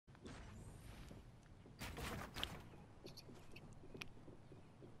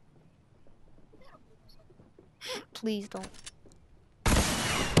Please don't.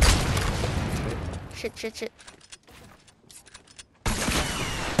 Shit. You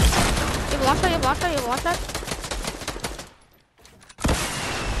have a launch pad,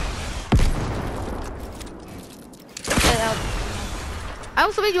 Get out. I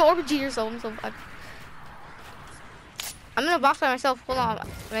also made you RPG yourself, I'm so bad. I'm in a box by myself. Hold on,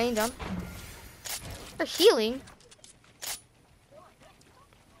 I ain't done. They're healing.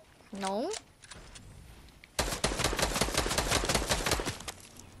 No.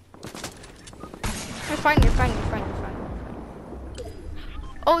 You're fine.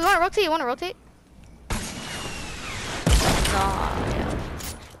 Oh, you wanna rotate? Nah, yeah.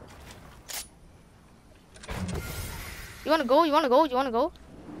 You wanna go?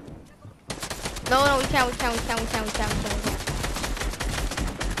 No, we can't.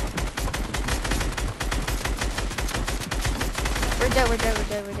 We're dead.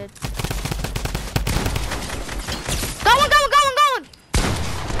 Got one!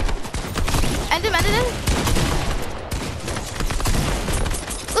 End him.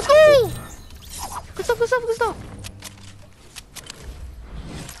 Let's go! Good stuff. Let's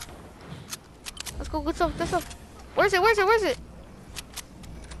go, good stuff. Where's it?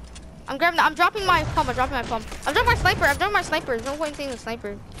 I'm grabbing that. I'm dropping my pump. I'm dropping my sniper. There's no point in saying the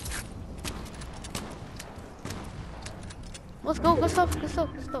sniper. Let's go, good stuff.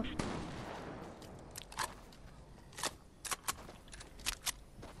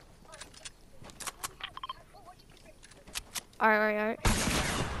 Alright.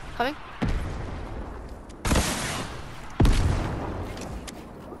 Coming.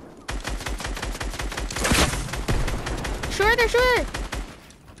 Sure.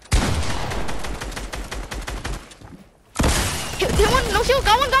 Hit one, no shield,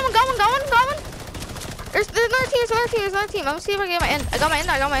 got one. There's another team. I'm gonna see if I can get my end. I got my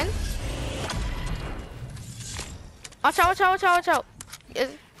end. Watch out. Yes.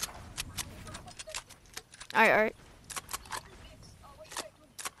 Alright.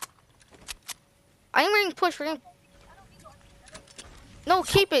 I am ready to push for him. No,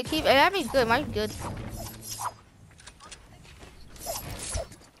 keep it. That'd be good. Might be good.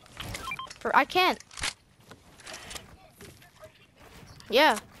 I can't.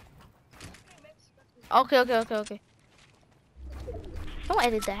 Yeah. Okay. Don't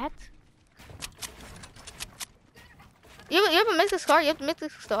edit that. You have a mix scar.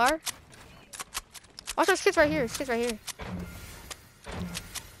 Watch those kids right here.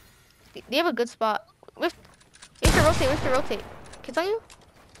 You have a good spot. We have to rotate. Kids on you?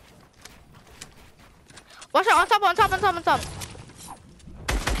 Watch out, on top.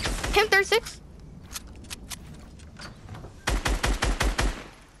 Him 36.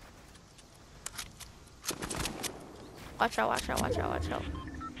 Watch out.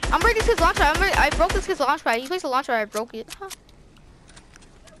 I'm breaking this kid's launch pad. I broke this kid's launch pad. He placed a launch pad. I broke it. Huh.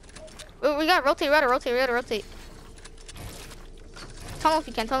 We gotta rotate. We gotta rotate. Tunnel if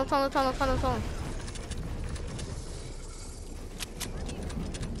you can. Tunnel.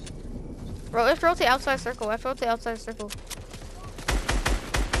 Bro, we have to rotate outside circle.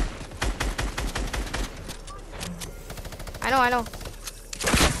 I know.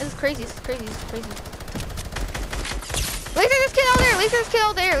 This is crazy. Laser this kid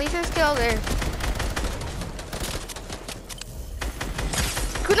out there.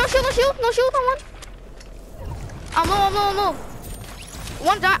 No shield on one. I'm low.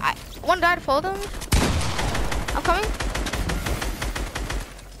 One died, fall damage. I'm coming.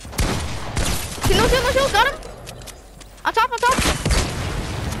 No shield, got him. On top.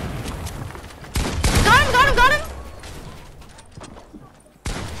 Got him.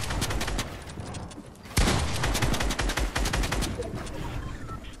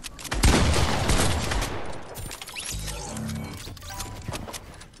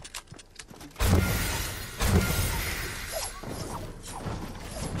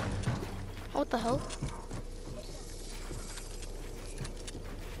 What the hell?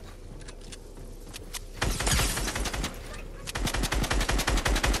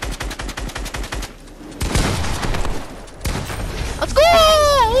 Let's go!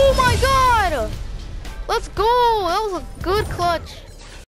 Oh my god! Let's go! That was a good clutch.